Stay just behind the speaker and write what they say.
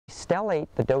stellate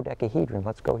the dodecahedron,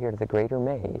 let's go here to the greater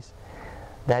maze,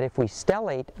 that if we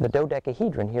stellate the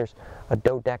dodecahedron, here's a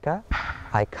dodeca,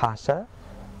 icasa,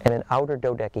 and an outer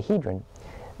dodecahedron.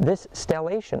 This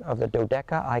stellation of the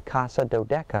dodeca, icasa,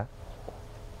 dodeca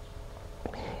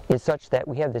is such that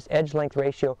we have this edge length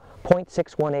ratio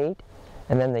 0.618,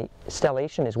 and then the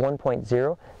stellation is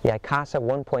 1.0, the icasa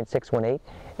 1.618,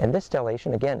 and this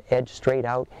stellation, again, edge straight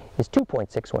out, is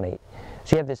 2.618.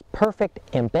 So you have this perfect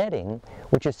embedding,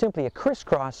 which is simply a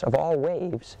crisscross of all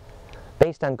waves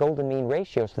based on golden mean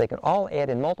ratio, so they can all add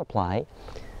and multiply.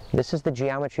 This is the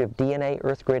geometry of DNA,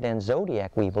 Earth grid, and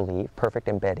zodiac, we believe, perfect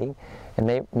embedding,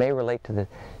 and may relate to the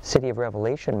City of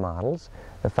Revelation models,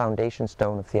 the foundation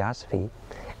stone of theosophy.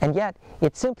 And yet,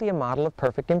 it's simply a model of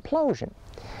perfect implosion.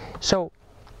 So,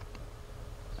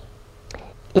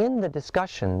 in the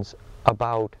discussions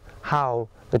about how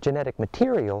the genetic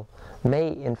material may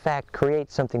in fact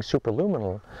create something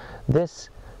superluminal, this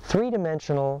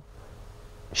three-dimensional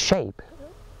shape,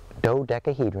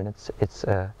 dodecahedron,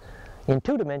 in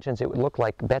two dimensions it would look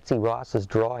like Betsy Ross's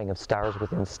drawing of stars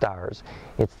within stars.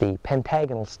 It's the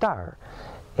pentagonal star.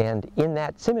 And in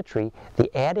that symmetry,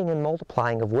 the adding and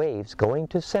multiplying of waves going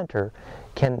to center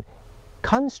can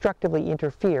constructively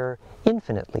interfere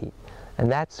infinitely.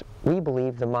 And that's, we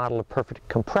believe, the model of perfect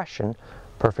compression,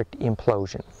 perfect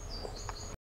implosion.